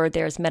original word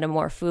there is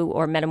metamorpho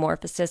or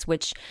metamorphosis,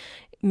 which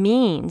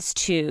means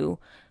to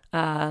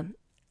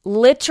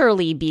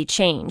literally be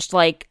changed,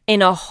 like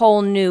in a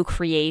whole new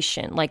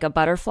creation. Like a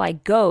butterfly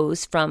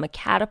goes from a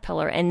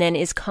caterpillar and then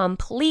is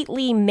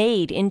completely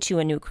made into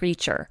a new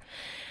creature.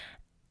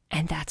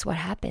 And that's what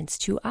happens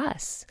to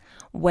us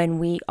when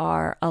we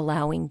are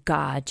allowing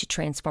God to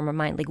transform our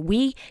mind. Like,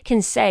 we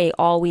can say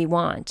all we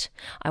want.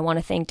 I want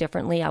to think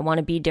differently. I want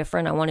to be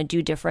different. I want to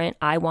do different.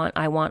 I want.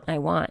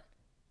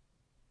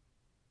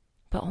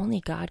 But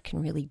only God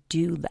can really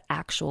do the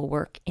actual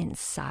work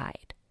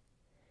inside.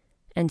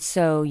 And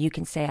so you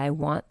can say, I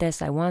want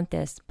this,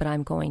 but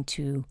I'm going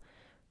to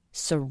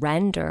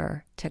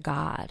surrender to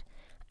God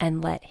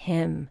and let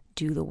him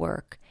do the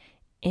work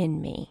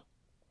in me.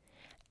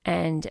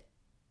 And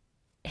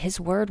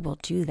his word will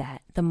do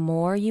that. The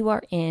more you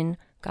are in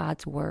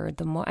God's word,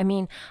 the more,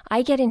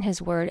 I get in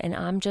his word and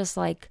I'm just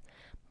like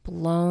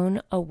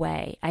blown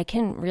away. I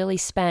can really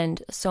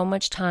spend so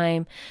much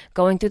time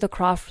going through the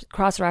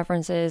cross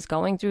references,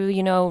 going through,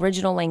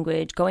 original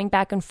language, going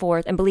back and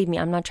forth. And believe me,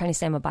 I'm not trying to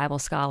say I'm a Bible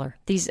scholar.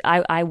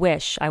 I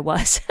wish I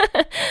was.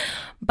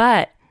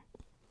 But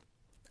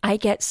I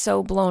get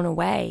so blown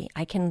away.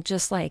 I can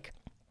just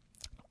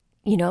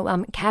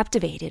I'm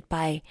captivated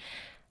by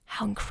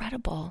how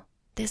incredible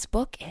this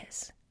book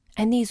is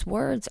and these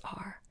words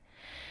are.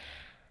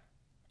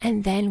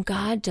 And then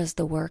God does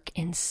the work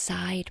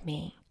inside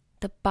me.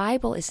 The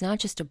Bible is not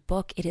just a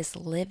book, it is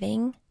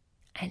living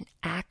and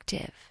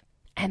active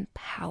and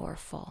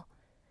powerful.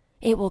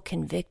 It will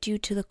convict you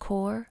to the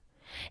core.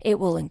 It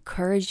will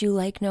encourage you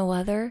like no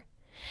other.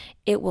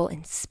 It will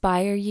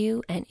inspire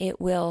you, and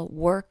it will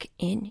work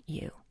in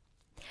you.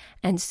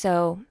 And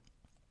so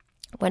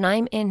when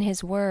I'm in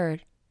His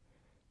Word,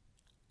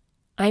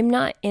 I'm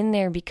not in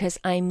there because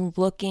I'm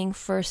looking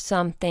for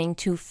something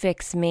to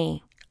fix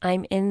me.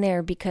 I'm in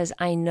there because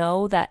I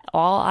know that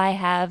all I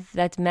have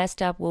that's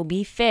messed up will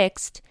be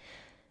fixed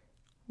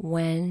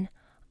when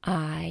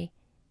I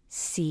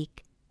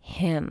seek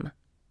Him.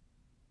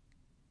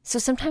 So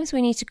sometimes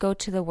we need to go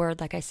to the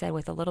Word, like I said,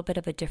 with a little bit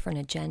of a different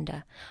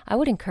agenda. I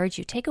would encourage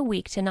you, take a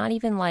week to not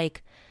even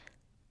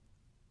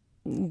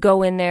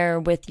go in there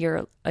with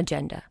your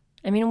agenda.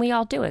 I mean, we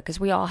all do it because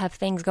we all have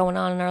things going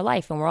on in our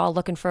life and we're all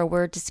looking for a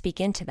word to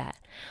speak into that.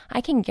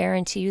 I can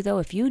guarantee you, though,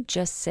 if you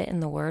just sit in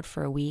the Word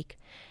for a week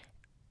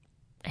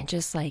and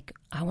just I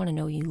want to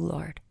know you,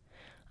 Lord.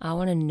 I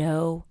want to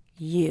know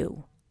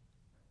you.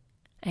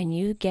 And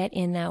you get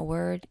in that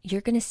Word, you're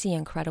going to see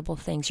incredible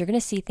things. You're going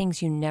to see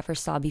things you never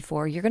saw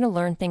before. You're going to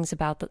learn things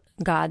about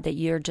God that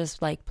you're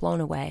just blown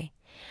away.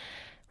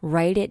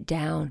 Write it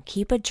down.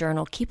 Keep a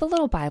journal. Keep a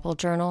little Bible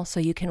journal so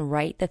you can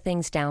write the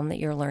things down that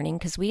you're learning,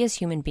 because we as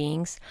human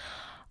beings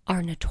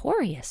are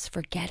notorious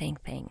for forgetting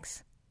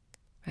things.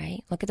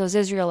 Right? Look at those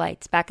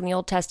Israelites back in the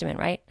Old Testament,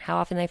 right? How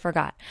often they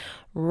forgot.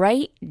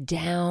 Write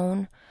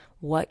down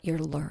what you're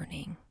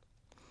learning.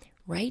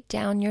 Write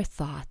down your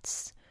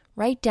thoughts.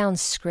 Write down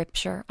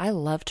scripture. I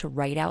love to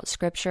write out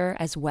scripture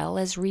as well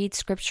as read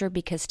scripture,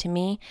 because to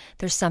me,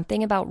 there's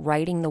something about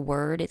writing the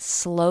Word. It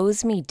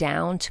slows me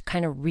down to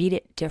kind of read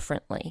it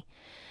differently,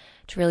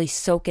 to really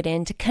soak it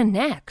in, to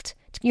connect.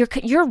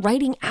 You're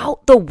writing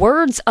out the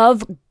words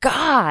of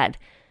God.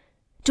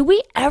 Do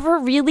we ever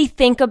really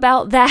think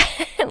about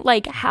that?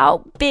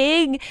 How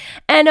big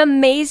and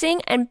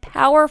amazing and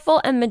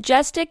powerful and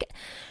majestic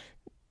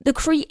the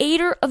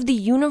Creator of the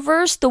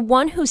universe, the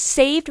one who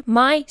saved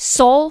my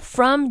soul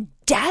from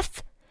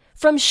death,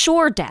 from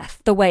sure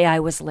death, the way I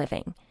was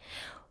living.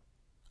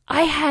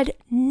 I had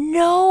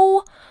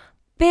no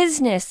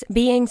business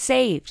being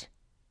saved.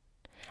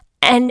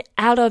 And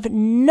out of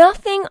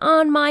nothing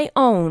on my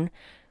own,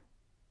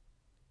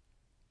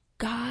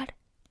 God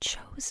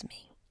chose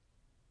me.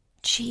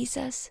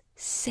 Jesus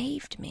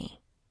saved me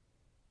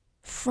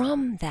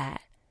from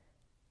that.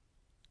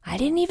 I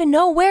didn't even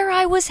know where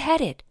I was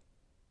headed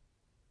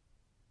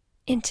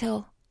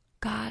until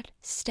God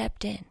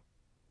stepped in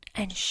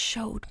and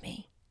showed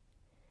me.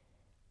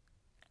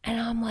 And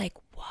I'm like,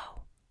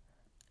 whoa,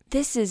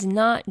 this is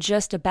not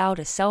just about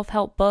a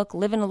self-help book,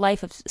 living a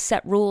life of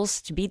set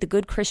rules to be the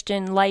good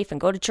Christian life and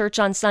go to church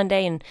on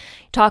Sunday and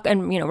talk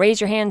and,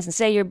 raise your hands and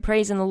say you're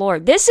praising the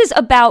Lord. This is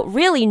about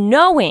really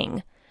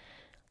knowing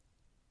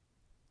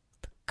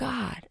the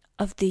God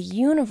of the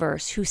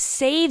universe who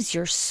saves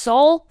your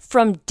soul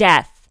from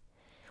death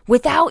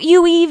without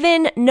you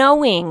even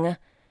knowing.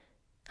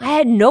 I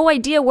had no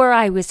idea where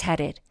I was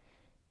headed.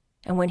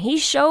 And when He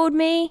showed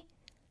me,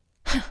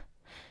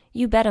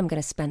 you bet I'm going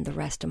to spend the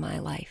rest of my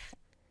life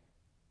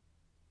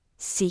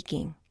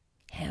seeking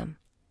Him,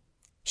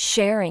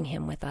 sharing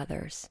Him with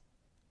others,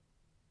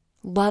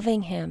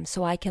 loving Him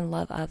so I can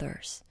love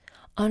others,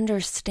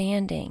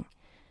 understanding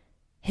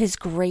His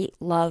great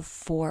love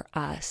for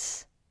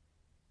us.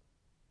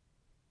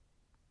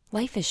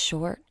 Life is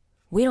short.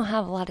 We don't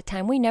have a lot of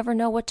time. We never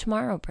know what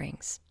tomorrow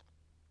brings.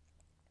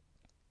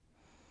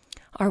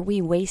 Are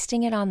we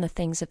wasting it on the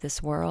things of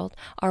this world?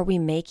 Are we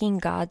making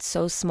God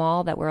so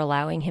small that we're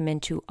allowing Him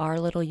into our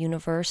little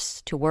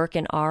universe to work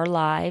in our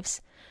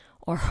lives?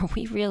 Or are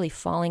we really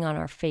falling on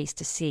our face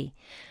to see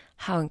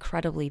how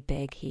incredibly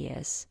big He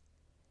is?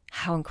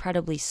 How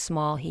incredibly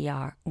small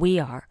we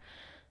are,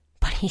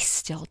 but He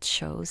still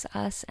chose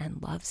us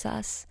and loves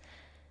us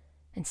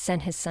and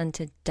sent His Son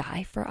to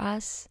die for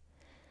us?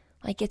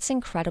 It's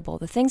incredible.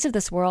 The things of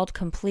this world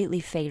completely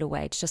fade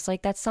away. It's just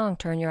like that song,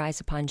 Turn Your Eyes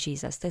Upon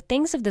Jesus. The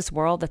things of this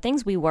world, the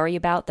things we worry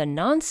about, the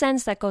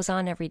nonsense that goes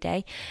on every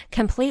day,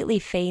 completely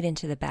fade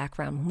into the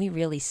background when we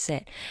really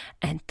sit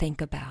and think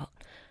about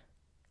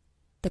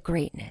the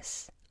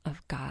greatness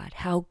of God.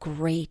 How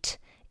great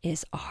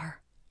is our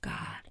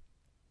God?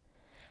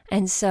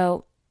 And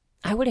so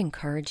I would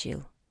encourage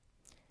you,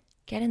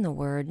 get in the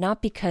Word,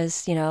 not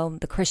because,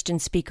 the Christian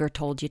speaker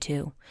told you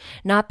to,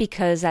 not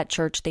because at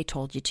church they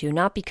told you to,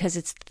 not because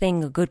it's the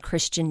thing a good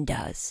Christian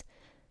does,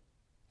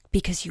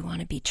 because you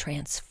want to be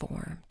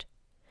transformed.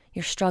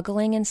 You're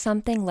struggling in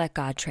something, let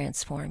God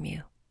transform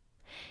you.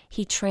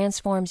 He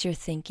transforms your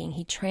thinking.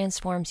 He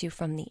transforms you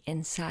from the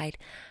inside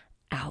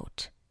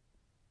out.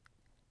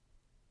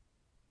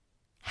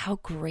 How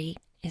great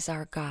is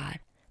our God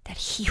that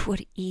He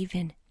would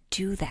even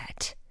do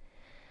that.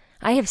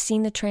 I have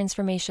seen the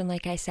transformation,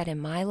 like I said, in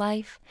my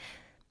life.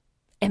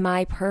 Am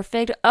I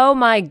perfect? Oh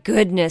my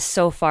goodness,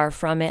 so far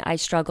from it. I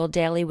struggle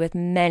daily with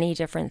many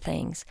different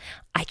things.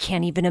 I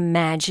can't even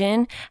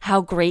imagine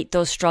how great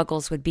those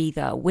struggles would be,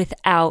 though,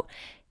 without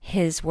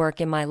His work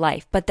in my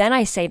life. But then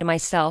I say to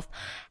myself,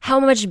 how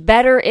much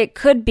better it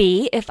could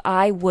be if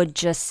I would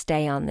just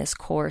stay on this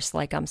course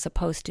like I'm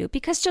supposed to.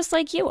 Because just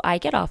like you, I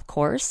get off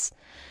course.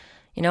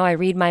 I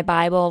read my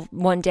Bible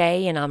one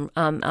day and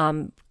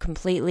I'm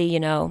completely,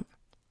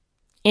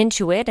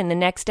 into it, and the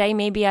next day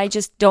maybe I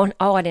just don't,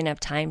 I didn't have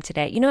time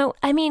today.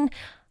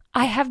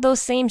 I have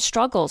those same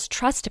struggles,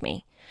 trust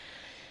me.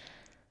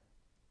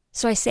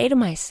 So I say to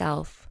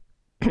myself,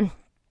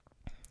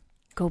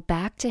 go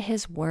back to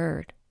His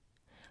Word.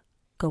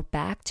 Go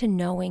back to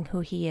knowing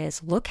who He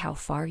is. Look how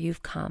far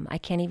you've come. I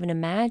can't even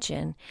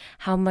imagine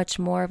how much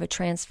more of a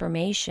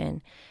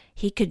transformation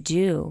He could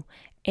do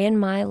in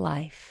my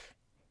life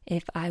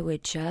if I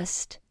would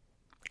just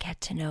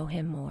get to know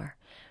Him more.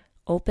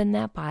 Open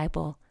that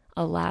Bible.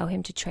 Allow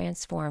Him to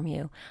transform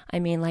you.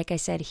 Like I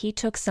said, He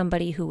took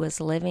somebody who was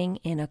living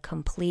in a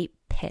complete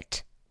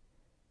pit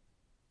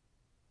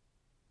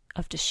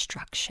of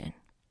destruction,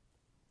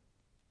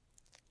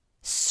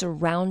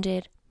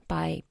 surrounded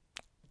by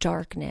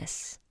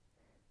darkness,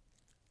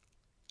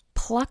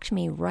 plucked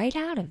me right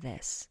out of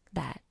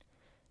that,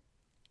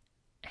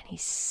 and He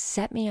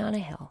set me on a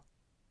hill,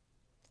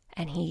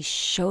 and He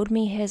showed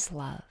me His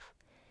love.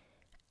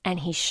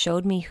 And He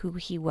showed me who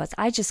He was.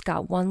 I just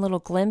got one little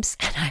glimpse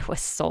and I was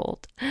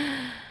sold.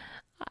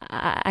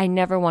 I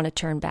never want to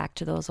turn back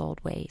to those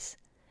old ways.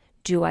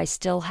 Do I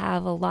still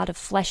have a lot of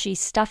fleshy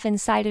stuff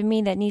inside of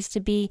me that needs to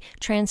be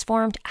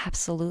transformed?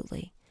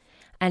 Absolutely.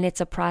 And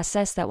it's a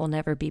process that will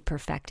never be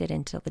perfected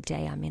until the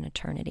day I'm in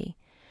eternity.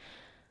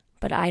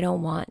 But I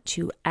don't want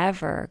to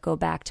ever go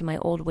back to my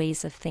old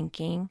ways of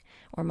thinking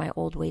or my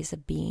old ways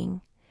of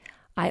being.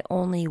 I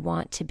only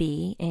want to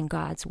be in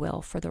God's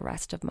will for the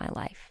rest of my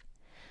life.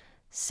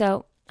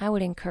 So I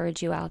would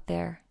encourage you out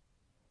there,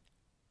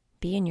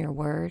 be in your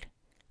Word.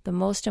 The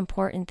most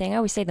important thing, I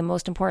always say the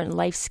most important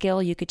life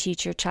skill you could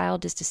teach your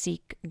child is to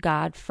seek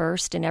God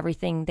first in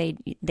everything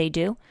they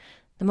do.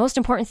 The most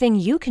important thing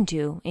you can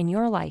do in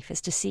your life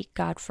is to seek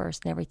God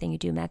first in everything you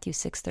do, Matthew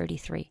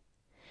 6:33.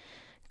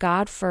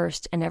 God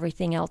first and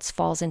everything else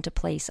falls into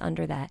place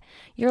under that.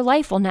 Your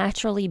life will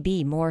naturally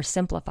be more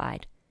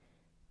simplified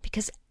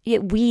because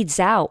it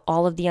weeds out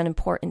all of the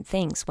unimportant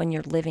things when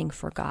you're living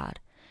for God.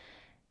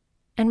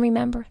 And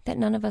remember that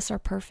none of us are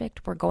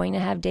perfect. We're going to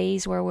have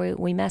days where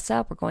we mess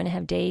up. We're going to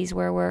have days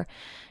where we're,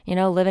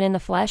 living in the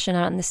flesh and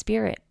not in the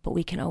spirit. But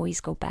we can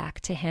always go back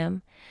to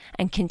Him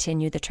and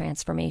continue the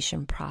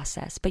transformation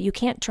process. But you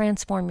can't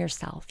transform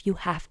yourself. You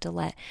have to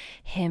let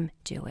Him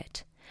do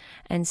it.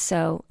 And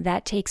so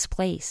that takes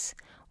place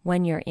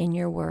when you're in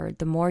your Word.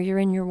 The more you're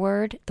in your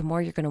Word, the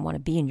more you're going to want to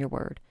be in your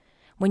Word.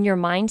 When your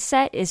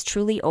mindset is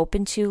truly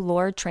open to,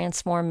 Lord,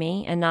 transform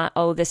me, and not,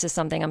 this is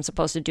something I'm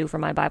supposed to do for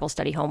my Bible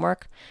study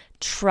homework,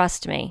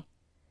 trust me,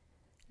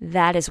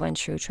 that is when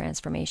true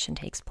transformation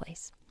takes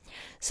place.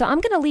 So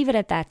I'm going to leave it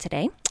at that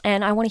today,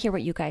 and I want to hear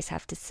what you guys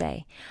have to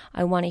say.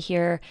 I want to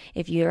hear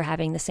if you're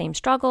having the same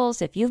struggles,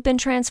 if you've been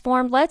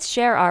transformed. Let's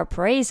share our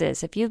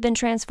praises. If you've been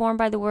transformed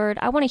by the Word,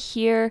 I want to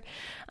hear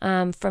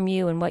from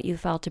you and what you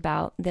felt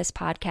about this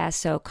podcast.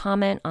 So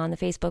comment on the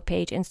Facebook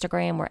page,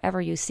 Instagram,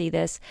 wherever you see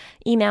this.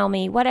 Email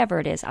me, whatever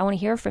it is. I want to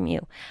hear from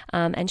you.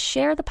 And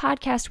share the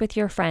podcast with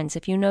your friends.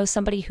 If you know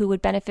somebody who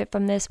would benefit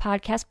from this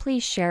podcast,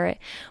 please share it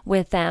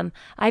with them.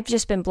 I've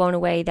just been blown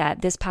away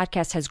that this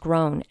podcast has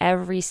grown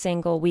every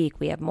single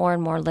week. We have more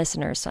and more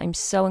listeners. So I'm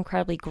so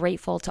incredibly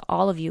grateful to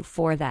all of you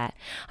for that.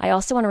 I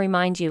also want to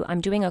remind you,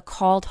 I'm doing a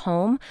Called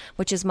Home,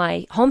 which is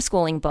my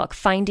homeschooling book,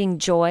 Finding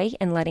Joy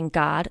and Letting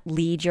God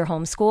Lead Your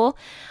Homeschool.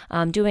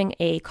 I'm doing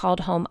a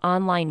Called Home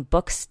online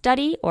book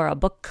study or a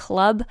book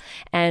club,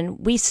 and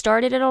we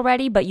started it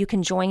already, but you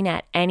can join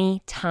at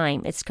any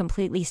time. It's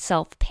completely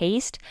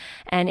self-paced,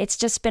 and it's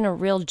just been a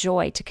real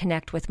joy to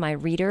connect with my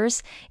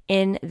readers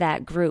in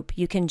that group.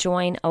 You can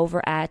join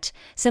over at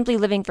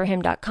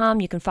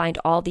simplylivingforhim.com. You can find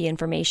all the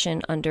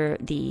information under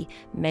the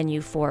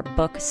menu for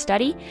book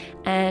study.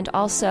 And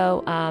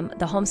also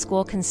the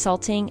homeschool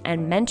consulting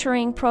and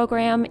mentoring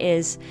program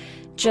is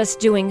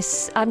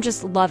I'm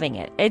just loving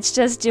it. It's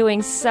just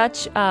doing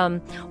such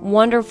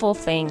wonderful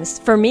things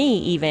for me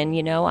even,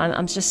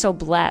 I'm just so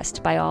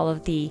blessed by all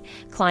of the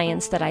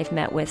clients that I've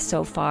met with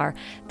so far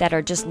that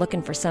are just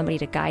looking for somebody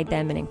to guide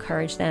them and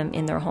encourage them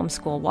in their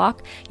homeschool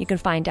walk. You can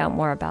find out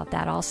more about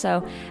that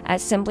also at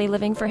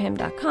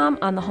simplylivingforhim.com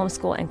on the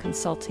homeschool and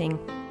consulting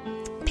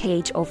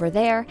page over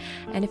there.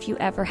 And if you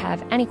ever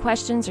have any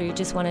questions or you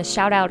just want to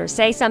shout out or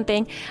say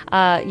something,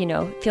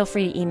 feel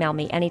free to email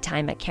me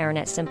anytime at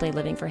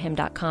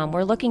Karen@simplylivingforhim.com.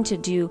 We're looking to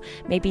do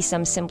maybe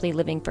some Simply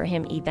Living for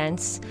Him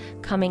events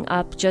coming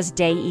up, just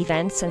day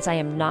events, since I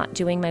am not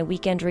doing my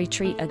weekend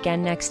retreat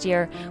again next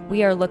year.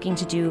 We are looking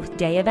to do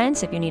day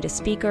events. If you need a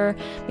speaker,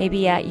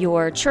 maybe at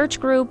your church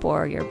group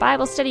or your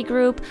Bible study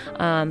group,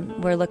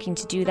 we're looking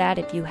to do that.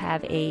 If you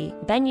have a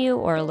venue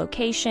or a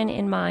location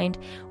in mind,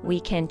 we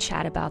can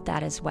chat about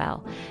that as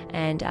well.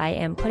 And I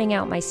am putting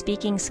out my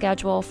speaking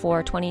schedule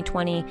for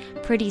 2020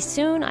 pretty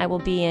soon. I will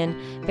be in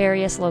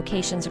various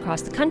locations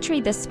across the country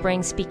this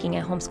spring speaking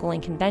at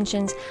homeschooling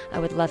conventions. I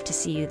would love to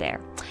see you there.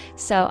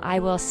 So I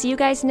will see you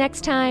guys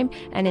next time.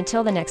 And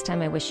until the next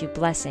time, I wish you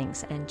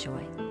blessings and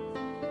joy.